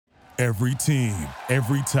Every team,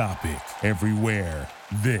 every topic, everywhere.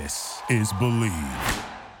 This is Believe.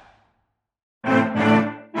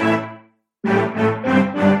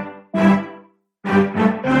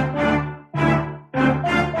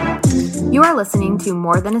 You are listening to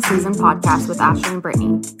More Than a Season podcast with Ashley and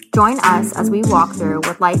Brittany. Join us as we walk through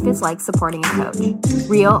what life is like supporting a coach.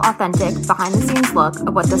 Real, authentic, behind-the-scenes look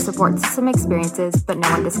of what the support system experiences but no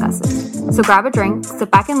one discusses. So grab a drink, sit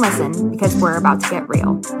back and listen, because we're about to get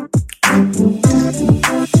real.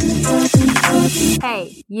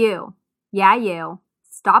 Hey, you. Yeah, you.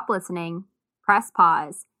 Stop listening, press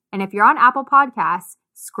pause, and if you're on Apple Podcasts,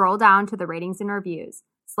 scroll down to the ratings and reviews.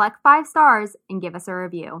 Select 5 stars and give us a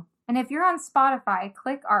review. And if you're on Spotify,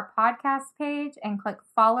 click our podcast page and click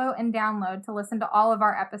follow and download to listen to all of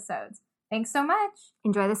our episodes. Thanks so much.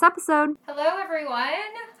 Enjoy this episode. Hello, everyone.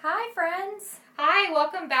 Hi, friends. Hi,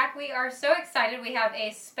 welcome back. We are so excited. We have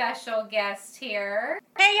a special guest here.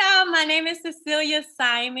 Hey, y'all. My name is Cecilia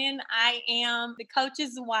Simon. I am the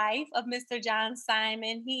coach's wife of Mr. John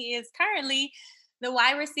Simon. He is currently the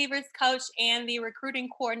wide receivers coach and the recruiting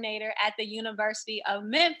coordinator at the University of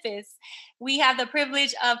Memphis. We have the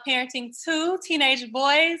privilege of parenting 2 teenage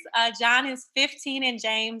boys. John is 15 and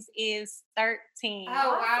James is 13.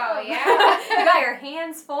 Oh, wow. Yeah. You got your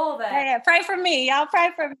hands full then. Yeah, pray for me. Y'all pray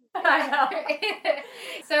for me. I know.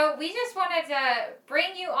 So we just wanted to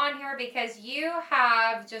bring you on here because you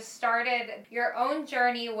have just started your own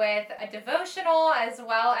journey with a devotional, as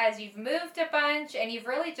well as you've moved a bunch, and you've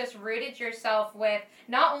really just rooted yourself with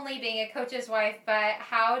not only being a coach's wife, but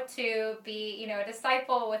how to be, a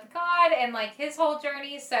disciple with God and like his whole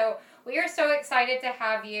journey. So we are so excited to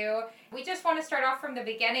have you. We just want to start off from the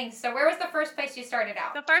beginning. So where was the first place you started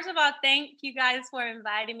out? So first of all, thank you guys for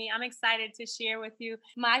inviting me. I'm excited to share with you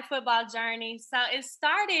my football journey. So it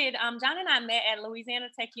started, John and I met at Louisiana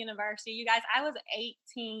Tech University. You guys, I was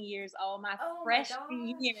 18 years old, my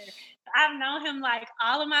freshman year. I've known him like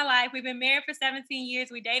all of my life. We've been married for 17 years.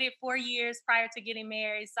 We dated 4 years prior to getting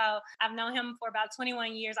married. So I've known him for about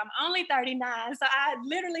 21 years. I'm only 39. So I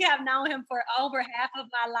literally have known him for over half of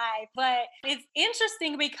my life. But it's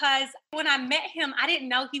interesting because when I met him, I didn't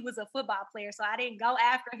know he was a football player. So I didn't go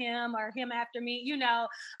after him or him after me,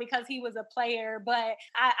 because he was a player. But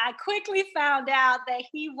I quickly found out that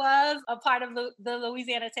he was a part of the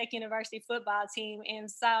Louisiana Tech University football team. And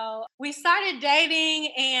so we started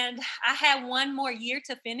dating, and I had one more year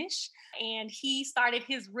to finish. And he started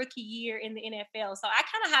his rookie year in the NFL. So I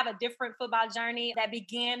kind of have a different football journey that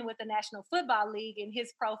began with the National Football League in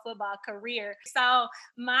his pro football career. So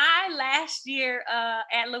my last year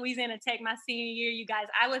at Louisiana Tech, my senior year, you guys,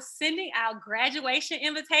 I was sending out graduation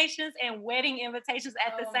invitations and wedding invitations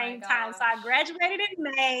at the same time. So I graduated in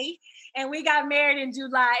May and we got married in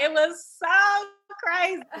July. It was so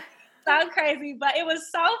crazy. So crazy, but it was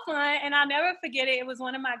so fun, and I'll never forget it. It was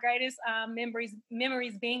one of my greatest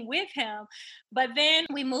memories being with him. But then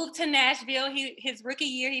we moved to Nashville. His rookie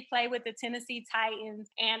year, he played with the Tennessee Titans,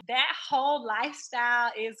 and that whole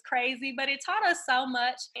lifestyle is crazy, but it taught us so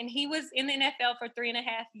much. And he was in the NFL for 3.5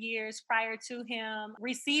 years prior to him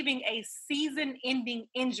receiving a season-ending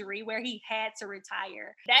injury where he had to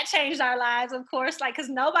retire. That changed our lives, of course, because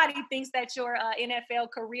nobody thinks that your NFL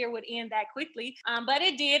career would end that quickly, but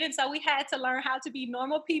it did, and so we had to learn how to be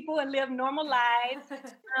normal people and live normal lives.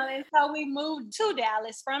 And so we moved to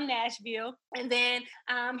Dallas from Nashville. And then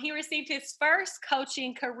he received his first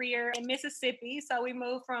coaching career in Mississippi. So we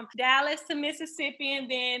moved from Dallas to Mississippi. And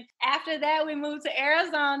then after that, we moved to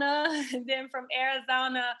Arizona. And then from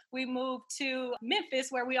Arizona, we moved to Memphis,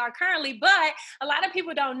 where we are currently. But a lot of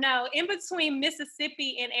people don't know, in between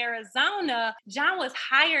Mississippi and Arizona, John was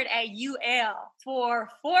hired at UL for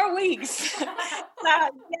 4 weeks.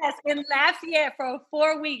 Yes, in Lafayette for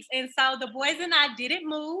 4 weeks. And so the boys and I didn't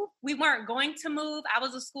move. We weren't going to move. I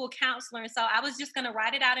was a school counselor. And so I was just going to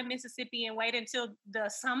ride it out in Mississippi and wait until the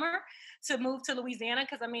summer to move to Louisiana.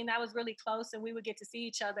 Because, that was really close and we would get to see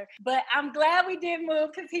each other. But I'm glad we did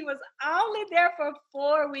move because he was only there for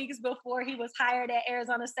 4 weeks before he was hired at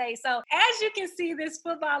Arizona State. So as you can see, this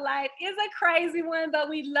football life is a crazy one, but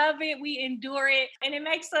we love it. We endure it. And it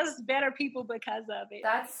makes us better people because of it.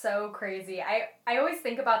 That's so crazy. I always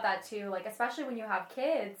think about that too, especially when you have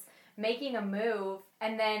kids, making a move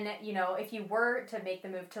And then, you know, if you were to make the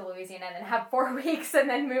move to Louisiana and then have 4 weeks and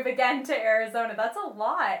then move again to Arizona, that's a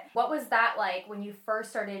lot. What was that like when you first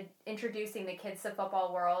started introducing the kids to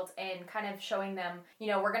football world and kind of showing them, you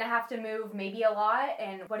know, we're going to have to move maybe a lot?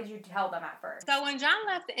 And what did you tell them at first? So when John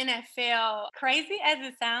left the NFL, crazy as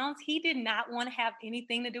it sounds, he did not want to have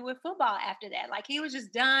anything to do with football after that. Like, he was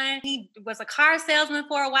just done. He was a car salesman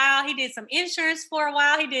for a while. He did some insurance for a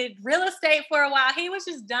while. He did real estate for a while. He was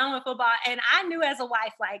just done with football. And I knew as a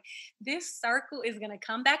wife, like, this circle is going to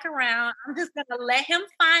come back around. I'm just going to let him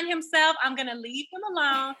find himself. I'm going to leave him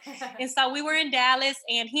alone. And so we were in Dallas,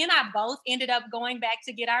 and he and I both ended up going back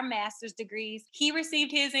to get our master's degrees. He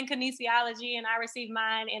received his in kinesiology, and I received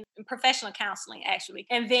mine in professional counseling, actually.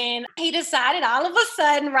 And then he decided all of a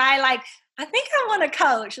sudden, right, like, I think I want to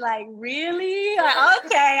coach. Like, really? Like,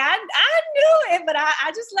 okay, I knew it, but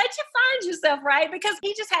I just let you find yourself, right? Because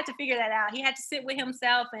he just had to figure that out. He had to sit with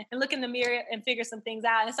himself and look in the mirror and figure some things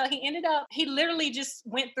out. And so he literally just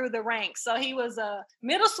went through the ranks. So he was a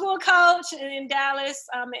middle school coach in Dallas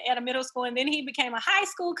at a middle school. And then he became a high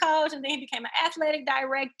school coach. And then he became an athletic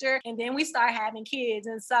director. And then we started having kids.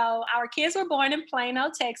 And so our kids were born in Plano,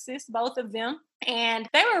 Texas, both of them. And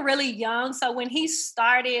they were really young. So when he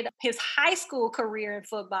started his high school career in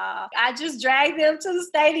football, I just dragged them to the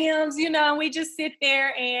stadiums, you know, and we just sit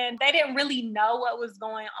there, and they didn't really know what was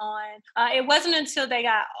going on. It wasn't until they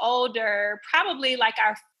got older, probably like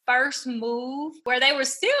our first move, where they were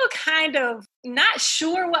still kind of not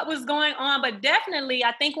sure what was going on, but definitely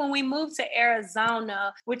I think when we moved to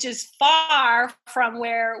Arizona, which is far from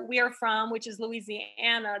where we're from, which is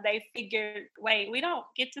Louisiana, they figured, wait, we don't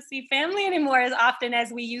get to see family anymore as often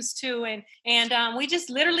as we used to. And we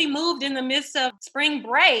just literally moved in the midst of spring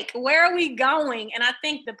break. Where are we going? And I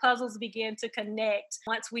think the puzzles began to connect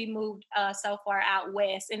once we moved so far out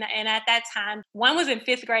west. And at that time, one was in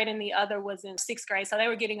 5th grade and the other was in 6th grade. So they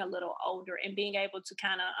were getting a little older and being able to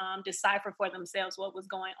kind of decipher for themselves what was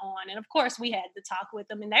going on. And of course, we had to talk with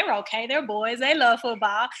them, and they were okay. They're boys. They love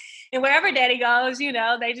football. And wherever daddy goes, you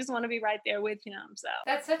know, they just want to be right there with him. So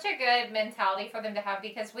that's such a good mentality for them to have,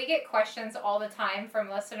 because we get questions all the time from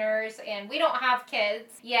listeners, and we don't have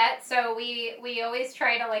kids yet. So we always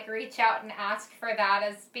try to like reach out and ask for that,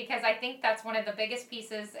 is because I think that's one of the biggest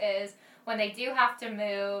pieces is when they do have to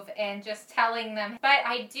move and just telling them. But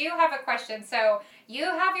I do have a question. So you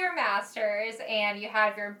have your masters and you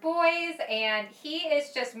have your boys, and he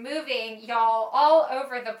is just moving y'all all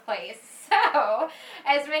over the place. So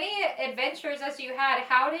as many adventures as you had,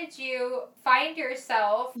 how did you find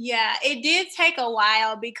yourself? Yeah, it did take a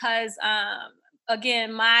while because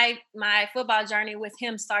again, my football journey with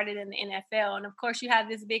him started in the NFL. And of course, you have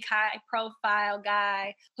this big high profile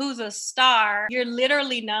guy who's a star. You're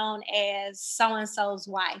literally known as so-and-so's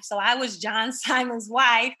wife. So I was John Simon's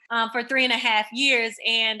wife for 3.5 years.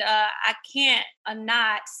 And I can't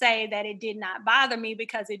not say that it did not bother me,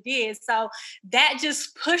 because it did. So that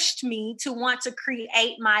just pushed me to want to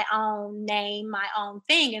create my own name, my own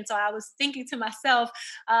thing. And so I was thinking to myself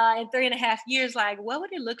in 3.5 years, like, what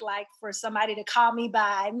would it look like for somebody to call me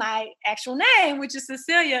by my actual name, which is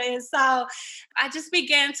Cecilia? And so I just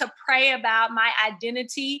began to pray about my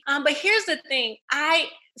identity. But here's the thing. I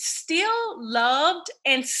still loved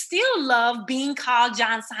and still love being called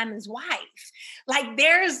John Simon's wife. Like,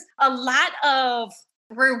 there's a lot of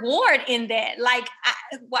reward in that. Like,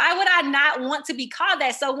 why would I not want to be called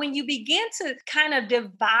that? So when you begin to kind of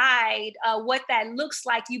divide what that looks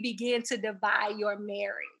like, you begin to divide your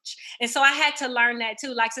marriage. And so I had to learn that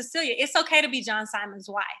too. Like, Cecilia, it's okay to be John Simon's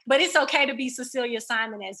wife, but it's okay to be Cecilia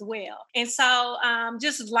Simon as well. And so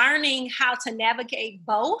just learning how to navigate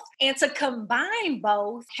both and to combine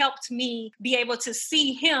both helped me be able to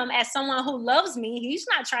see him as someone who loves me. He's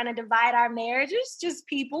not trying to divide our marriage. It's just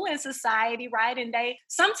people in society, right? And they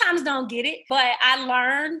sometimes don't get it. But I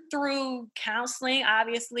learned through counseling,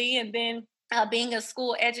 obviously, and then being a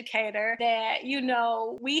school educator, that, you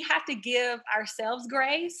know, we have to give ourselves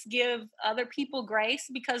grace, give other people grace,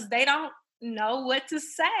 because they don't know what to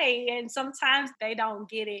say, and sometimes they don't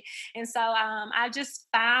get it. And so I just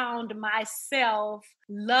found myself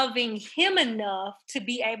loving him enough to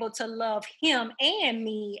be able to love him and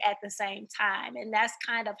me at the same time. And that's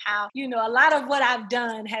kind of how, you know, a lot of what I've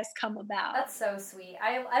done has come about. That's so sweet.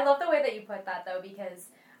 I love the way that you put that, though, because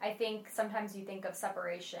I think sometimes you think of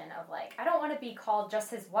separation of like, I don't want to be called just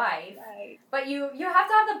his wife, Right. But you have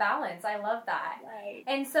to have the balance. I love that. Right.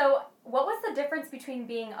 And so What was the difference between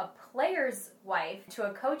being a player's wife to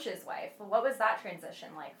a coach's wife? What was that transition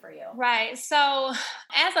like for you? Right. So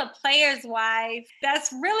as a player's wife,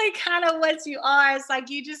 that's really kind of what you are. It's like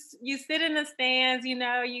you sit in the stands,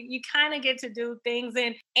 you kind of get to do things.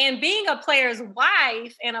 And being a player's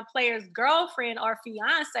wife and a player's girlfriend or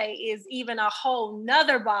fiance is even a whole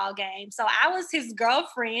nother ball game. So I was his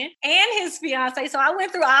girlfriend and his fiance. So I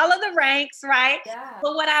went through all of the ranks, right? Yeah.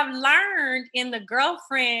 But what I've learned in the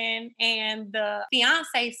girlfriend and the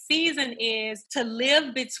fiance season is to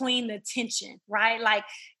live between the tension, right? Like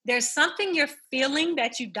there's something you're feeling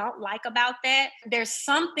that you don't like about that. There's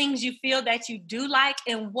some things you feel that you do like.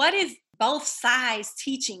 And what is both sides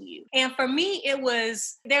teaching you? And for me,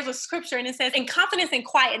 there's a scripture and it says, "In confidence and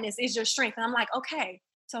quietness is your strength." And I'm like, okay,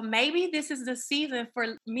 so maybe this is the season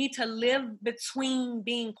for me to live between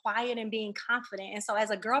being quiet and being confident. And so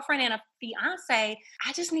as a girlfriend and a fiance,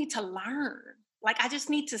 I just need to learn. Like, I just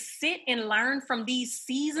need to sit and learn from these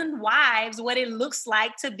seasoned wives what it looks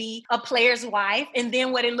like to be a player's wife and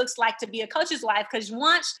then what it looks like to be a coach's wife. Because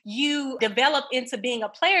once you develop into being a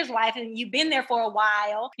player's wife and you've been there for a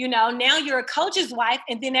while, now you're a coach's wife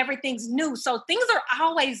and then everything's new. So things are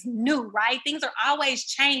always new, right? Things are always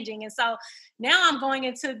changing. And so now I'm going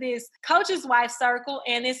into this coach's wife circle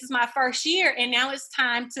and this is my first year. And now it's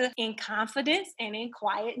time to, in confidence and in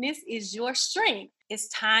quietness is your strength. It's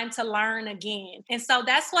time to learn again. And so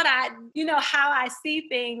that's what how I see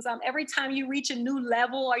things. Every time you reach a new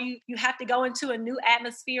level or you have to go into a new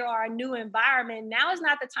atmosphere or a new environment, now is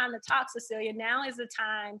not the time to talk, Cecilia. Now is the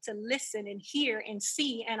time to listen and hear and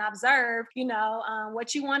see and observe,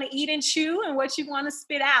 what you want to eat and chew and what you want to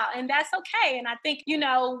spit out. And that's okay. And I think,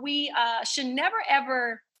 we should never,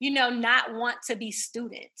 ever not want to be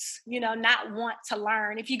students, not want to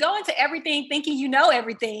learn. If you go into everything thinking you know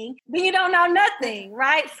everything, then you don't know nothing,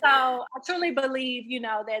 right? So I truly believe,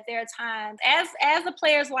 that there are times as a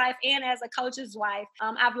player's wife and as a coach's wife,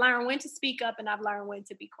 I've learned when to speak up and I've learned when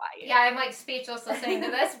to be quiet. Yeah, I'm like speechless listening to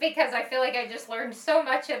this because I feel like I just learned so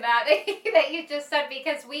much of that that you just said,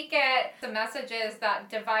 because we get some messages that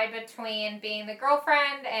divide between being the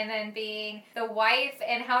girlfriend and then being the wife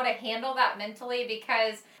and how to handle that mentally,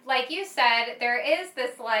 because like you said, there is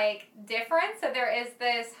this difference, and there is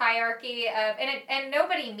this hierarchy of, and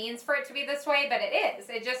nobody means for it to be this way, but it is.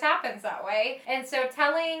 It just happens that way. And so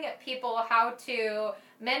telling people how to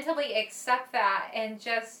mentally accept that and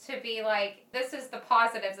just to be like, this is the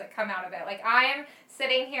positives that come out of it. Like, I'm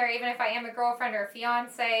sitting here, even if I am a girlfriend or a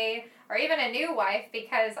fiance or even a new wife,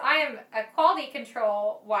 because I am a quality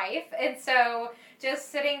control wife. And so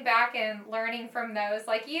just sitting back and learning from those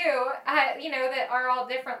like you, that are all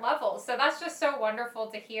different levels. So that's just so wonderful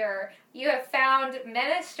to hear. You have found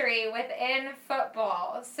ministry within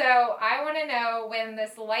football. So I want to know when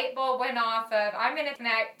this light bulb went off of, I'm going to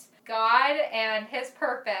connect God and his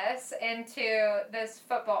purpose into this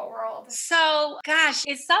football world. So, gosh,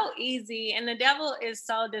 it's so easy. And the devil is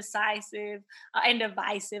so decisive and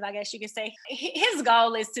divisive, I guess you could say. His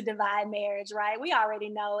goal is to divide marriage, right? We already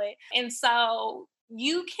know it. And so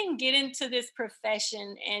you can get into this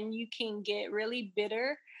profession and you can get really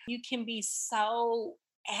bitter. You can be so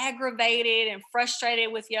aggravated and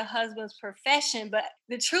frustrated with your husband's profession. But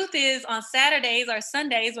the truth is, on Saturdays or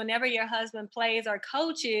Sundays, whenever your husband plays or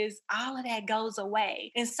coaches, all of that goes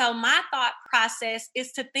away. And so my thought process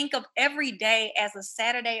is to think of every day as a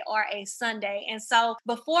Saturday or a Sunday. And so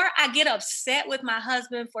before I get upset with my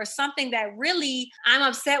husband for something that really I'm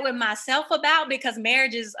upset with myself about, because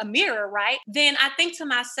marriage is a mirror, right? Then I think to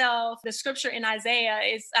myself, the scripture in Isaiah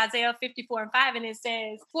is Isaiah 54:5, and it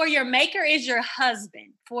says, "For your maker is your husband.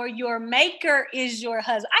 For your maker is your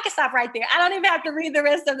husband." I can stop right there. I don't even have to read the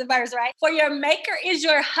rest of the verse, right? For your maker is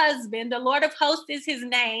your husband. The Lord of hosts is his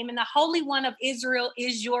name. And the Holy One of Israel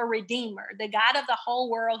is your redeemer. The God of the whole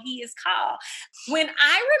world, he is called. When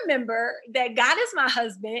I remember that God is my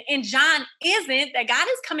husband and John isn't, that God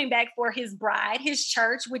is coming back for his bride, his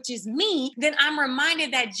church, which is me, then I'm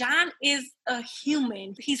reminded that John is a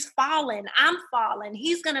human. He's fallen. I'm fallen.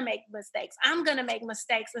 He's going to make mistakes. I'm going to make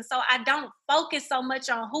mistakes. And so I don't focus so much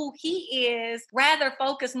on who he is, rather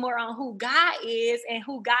focus more on who God is and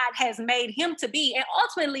who God has made him to be. And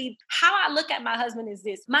ultimately, how I look at my husband is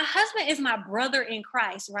this. My husband is my brother in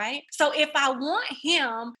Christ, right? So if I want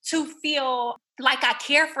him to feel like I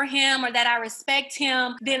care for him or that I respect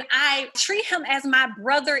him, then I treat him as my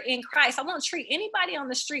brother in Christ. I won't treat anybody on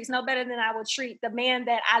the streets no better than I would treat the man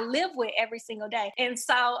that I live with every single day. And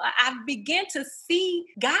so I began to see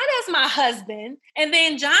God as my husband. And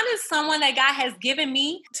then John is someone that God has given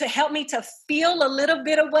me to help me to feel a little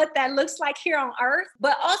bit of what that looks like here on earth.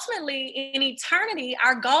 But ultimately, in eternity,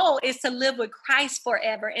 our goal is to live with Christ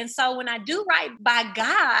forever. And so when I do right by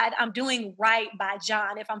God, I'm doing right by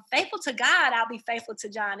John. If I'm faithful to God, I'll be faithful to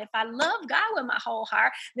John. If I love God with my whole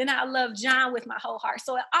heart, then I'll love John with my whole heart.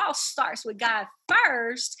 So it all starts with God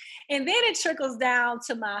first, and then it trickles down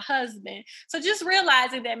to my husband. So just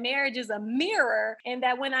realizing that marriage is a mirror, and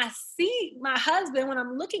that when I see my husband, when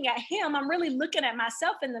I'm looking at him, I'm really looking at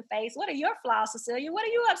myself in the face. What are your flaws, Cecilia? What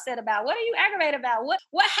are you upset about? What are you aggravated about?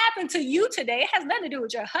 What happened to you today? It has nothing to do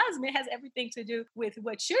with your husband. It has everything to do with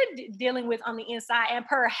what you're dealing with on the inside, and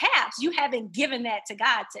perhaps you haven't given that to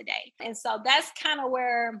God today. And so that's kind of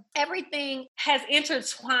where everything has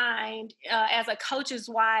intertwined as a coach's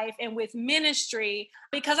wife and with ministry,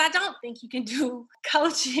 because I don't think you can do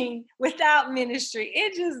coaching without ministry.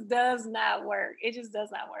 It just does not work. It just does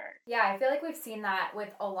not work. Yeah, I feel like we've seen that with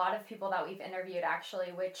a lot of people that we've interviewed,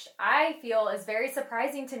 actually, which I feel is very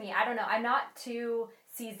surprising to me. I don't know. I'm not too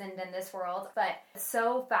seasoned in this world, but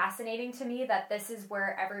so fascinating to me that this is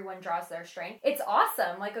where everyone draws their strength. It's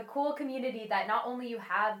awesome, like a cool community that not only you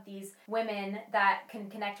have these women that can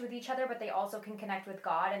connect with each other, but they also can connect with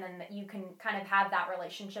God, and then you can kind of have that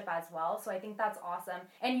relationship as well. So I think that's awesome.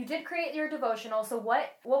 And you did create your devotional. So what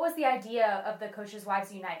was the idea of the Coaches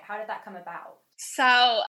Wives Unite? How did that come about?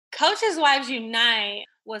 So Coaches Wives Unite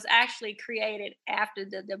was actually created after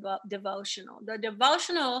the devotional. The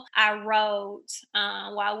devotional I wrote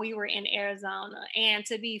while we were in Arizona. And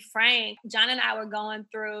to be frank, John and I were going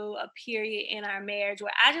through a period in our marriage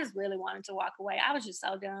where I just really wanted to walk away. I was just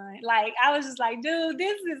so done. Like, I was just like, dude,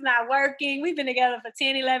 this is not working. We've been together for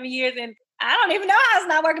 10, 11 years, and I don't even know how it's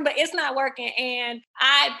not working, but it's not working. And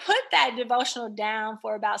I put that devotional down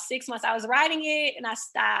for about 6 months. I was writing it and I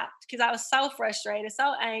stopped because I was so frustrated,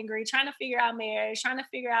 so angry, trying to figure out marriage, trying to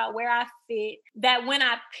figure out where I fit, that when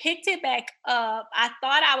I picked it back up, I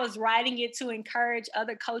thought I was writing it to encourage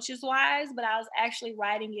other coaches' wives, but I was actually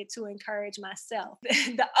writing it to encourage myself.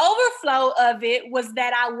 The overflow of it was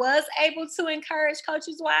that I was able to encourage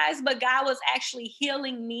coaches' wives, but God was actually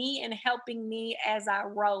healing me and helping me as I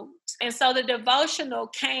wrote. And so the devotional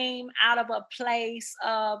came out of a place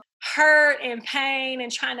of hurt and pain and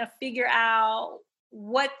trying to figure out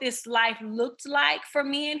what this life looked like for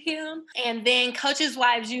me and him. And then Coaches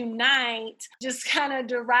Wives Unite just kind of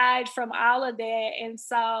derived from all of that. And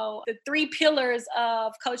so the 3 pillars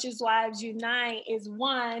of Coaches Wives Unite is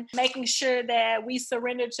 1, making sure that we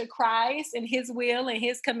surrender to Christ and his will and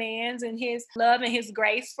his commands and his love and his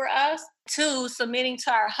grace for us. 2, submitting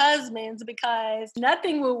to our husbands, because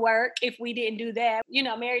nothing will work if we didn't do that. You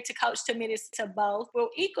know, Married to Coach submitted to both. We're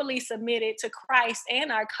equally submitted to Christ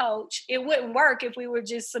and our coach. It wouldn't work if we were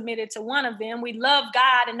just submitted to one of them. We love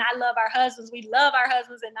God and I love our husbands. We love our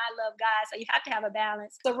husbands and I love God. So you have to have a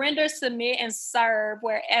balance. Surrender, submit, and serve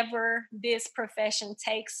wherever this profession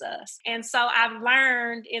takes us. And so I've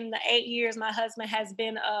learned in the 8 years my husband has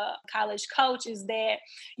been a college coach is that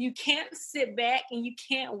you can't sit back and you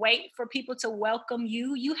can't wait for people to welcome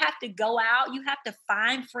you. You have to go out. You have to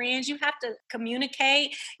find friends. You have to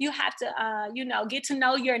communicate. You have to, get to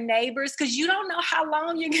know your neighbors, because you don't know how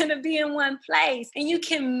long you're going to be in one place. And you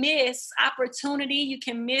can miss opportunity. You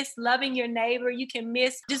can miss loving your neighbor. You can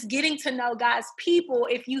miss just getting to know God's people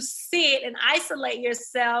if you sit and isolate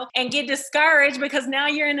yourself and get discouraged because now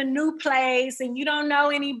you're in a new place and you don't know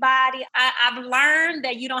anybody. I've learned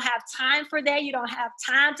that you don't have time for that. You don't have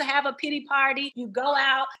time to have a pity party. You go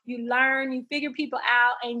out, you learn, you figure people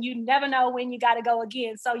out, and you never know when you got to go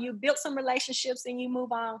again. So you build some relationships and you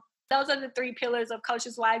move on. Those are the 3 pillars of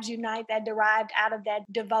Coaches Wives Unite that derived out of that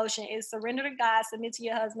devotion: is surrender to God, submit to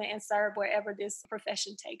your husband, and serve wherever this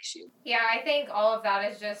profession takes you. Yeah, I think all of that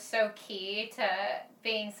is just so key to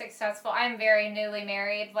being successful. I'm very newly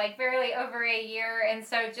married, like barely over a year. And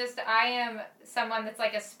so I am someone that's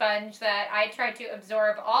like a sponge, that I try to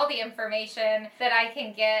absorb all the information that I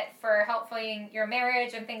can get for helping your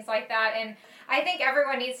marriage and things like that. And I think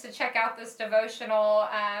everyone needs to check out this devotional.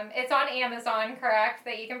 It's on Amazon, correct?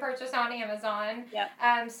 That you can purchase on Amazon.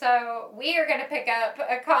 Yep. So we are going to pick up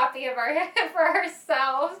a copy of for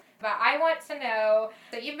ourselves. But I want to know,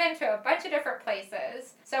 so you've been to a bunch of different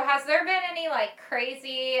places. So has there been any like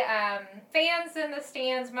crazy fans in the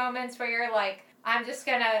stands moments where you're like, I'm just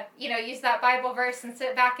gonna, use that Bible verse and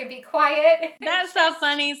sit back and be quiet. That's so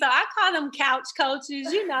funny. So I call them couch coaches.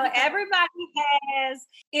 Everybody has,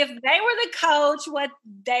 if they were the coach, what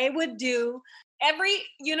they would do. Every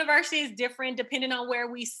university is different depending on where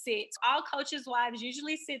we sit. All coaches' wives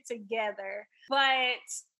usually sit together, but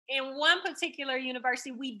in one particular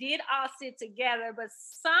university, we did all sit together, but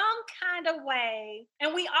some kind of way,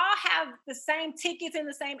 and we all have the same tickets in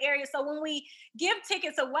the same area. So when we give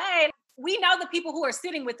tickets away, we know the people who are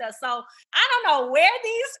sitting with us. So I don't know where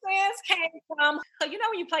these friends came from. So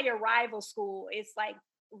when you play your rival school, it's like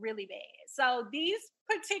really bad. So these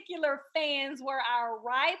particular fans were our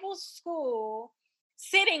rival school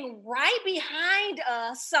sitting right behind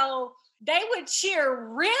us. So they would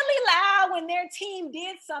cheer really loud when their team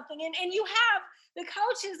did something. And you have the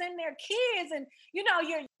coaches and their kids, and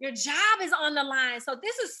your job is on the line. So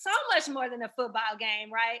this is so much more than a football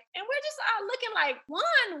game, right? And we're just all looking like,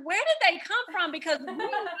 one, where did they come from? Because we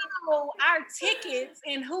know our tickets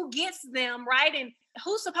and who gets them, right? And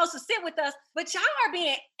who's supposed to sit with us, but y'all are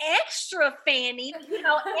being extra fanny,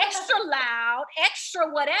 extra loud, extra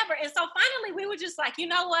whatever. And so finally we were just like, you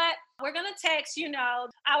know what? We're going to text,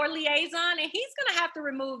 our liaison, and he's going to have to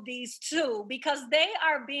remove these two because they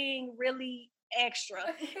are being really extra.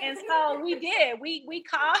 And so we did. We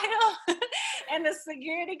called him and the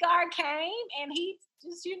security guard came and he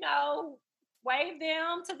just, waved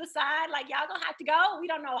them to the side like, y'all gonna have to go. We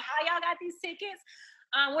don't know how y'all got these tickets.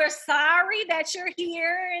 We're sorry that you're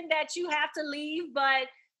here and that you have to leave, but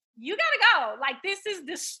you gotta go. Like, this is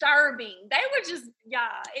disturbing. They were just, you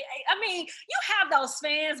have those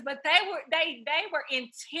fans, but they were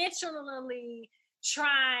intentionally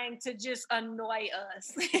trying to just annoy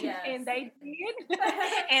us. Yes. And they did.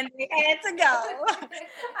 And they had to go.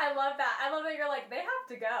 I love that. I love that you're like, they have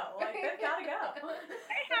to go. Like, they've got to go.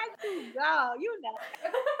 They have to go, We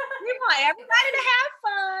want everybody to have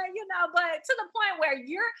fun, but to the point where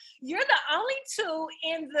you're the only two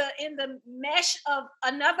in the mesh of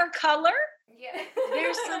another color. Yeah.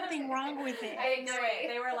 There's something wrong with it. I agree.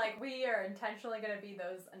 They were like, we are intentionally going to be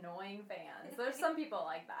those annoying fans. There's some people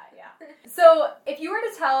like that, yeah. So if you were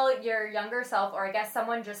to tell your younger self, or I guess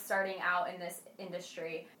someone just starting out in this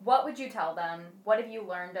industry, what would you tell them? What have you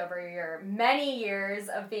learned over your many years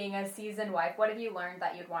of being a seasoned wife? What have you learned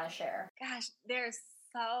that you'd want to share? Gosh, there's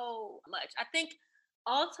so much. I think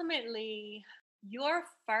ultimately your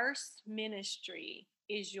first ministry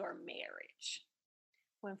is your marriage.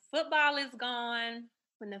 When football is gone,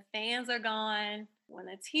 when the fans are gone, when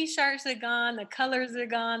the t-shirts are gone, the colors are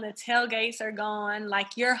gone, the tailgates are gone,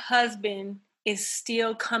 like, your husband is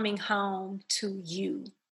still coming home to you.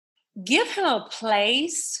 Give him a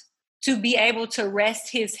place to be able to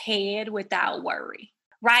rest his head without worry,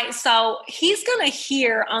 right? So he's going to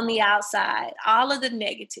hear on the outside all of the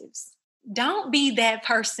negatives. Don't be that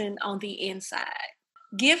person on the inside.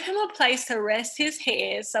 Give him a place to rest his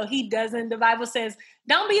head so he doesn't, the Bible says,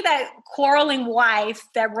 don't be that quarreling wife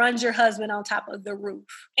that runs your husband on top of the roof.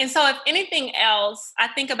 And so if anything else, I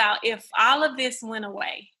think about if all of this went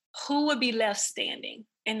away, who would be left standing?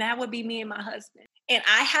 And that would be me and my husband. And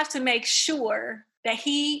I have to make sure that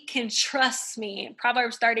he can trust me. In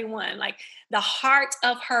Proverbs 31, like, the heart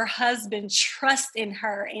of her husband trusts in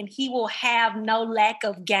her and he will have no lack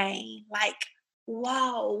of gain. Like,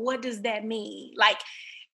 whoa, what does that mean? Like,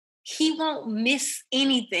 he won't miss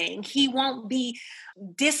anything. He won't be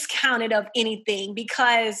discounted of anything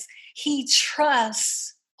because he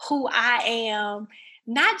trusts who I am,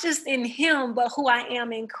 not just in him, but who I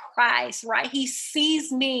am in Christ, right? He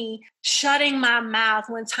sees me shutting my mouth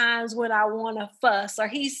when I want to fuss, or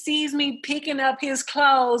he sees me picking up his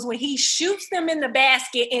clothes when he shoots them in the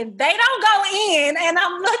basket and they don't go in, and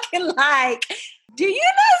I'm looking like, do you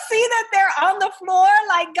not see that they're on the floor?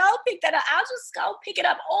 Like, go pick that up. I'll just go pick it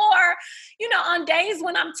up. Or, on days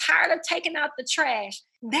when I'm tired of taking out the trash,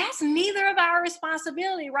 that's neither of our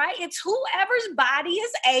responsibility, right? It's whoever's body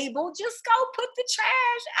is able, just go put the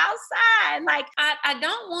trash outside. Like, I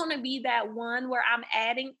don't want to be that one where I'm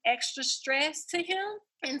adding extra stress to him.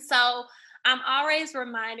 And so I'm always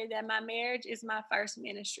reminded that my marriage is my first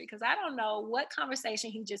ministry, because I don't know what conversation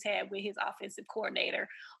he just had with his offensive coordinator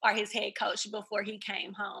or his head coach before he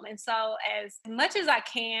came home. And so as much as I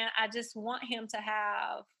can, I just want him to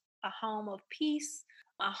have a home of peace,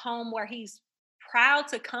 a home where he's proud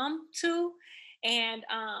to come to, and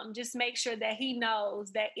just make sure that he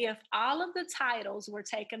knows that if all of the titles were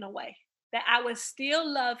taken away, that I would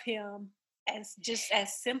still love him as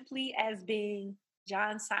simply as being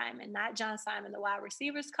John Simon, not John Simon, the wide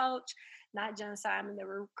receivers coach, not John Simon, the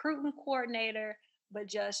recruiting coordinator, but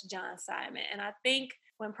just John Simon. And I think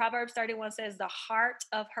when Proverbs 31 says the heart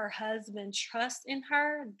of her husband trusts in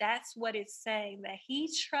her, that's what it's saying, that he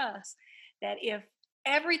trusts that if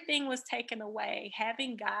everything was taken away,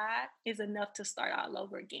 having God is enough to start all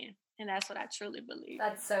over again. And that's what I truly believe.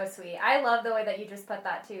 That's so sweet. I love the way that you just put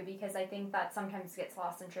that too, because I think that sometimes gets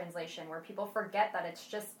lost in translation where people forget that it's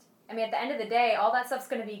just, I mean, at the end of the day, all that stuff's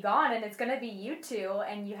going to be gone and it's going to be you two,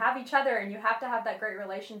 and you have each other, and you have to have that great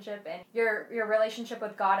relationship, and your relationship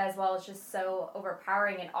with God as well is just so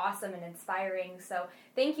overpowering and awesome and inspiring. So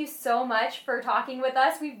thank you so much for talking with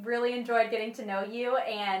us. We really enjoyed getting to know you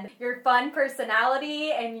and your fun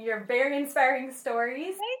personality and your very inspiring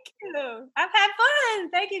stories. Thank you. I've had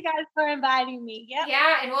fun. Thank you guys for inviting me. Yep.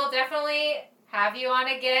 Yeah, and we'll definitely have you on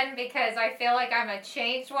again, because I feel like I'm a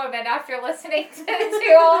changed woman after listening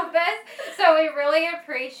to all of this. So we really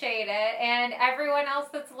appreciate it. And everyone else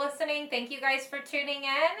that's listening, thank you guys for tuning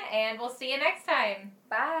in, and we'll see you next time.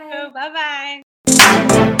 Bye. Oh, bye-bye.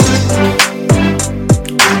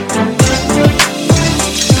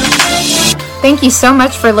 Thank you so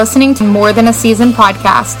much for listening to More Than a Season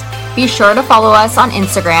podcast. Be sure to follow us on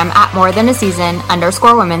Instagram at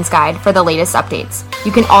morethanAseason_women's guide for the latest updates.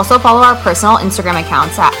 You can also follow our personal Instagram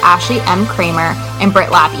accounts at Ashley M. Kramer and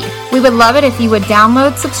Britt Labby. We would love it if you would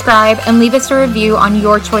download, subscribe, and leave us a review on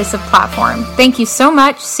your choice of platform. Thank you so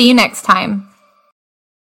much. See you next time.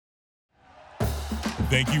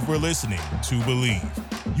 Thank you for listening to Believe.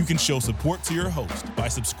 You can show support to your host by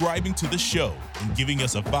subscribing to the show and giving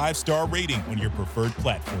us a 5-star rating on your preferred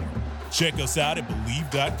platform. Check us out at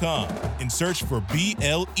Believe.com and search for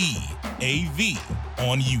BLEAV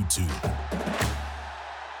on YouTube.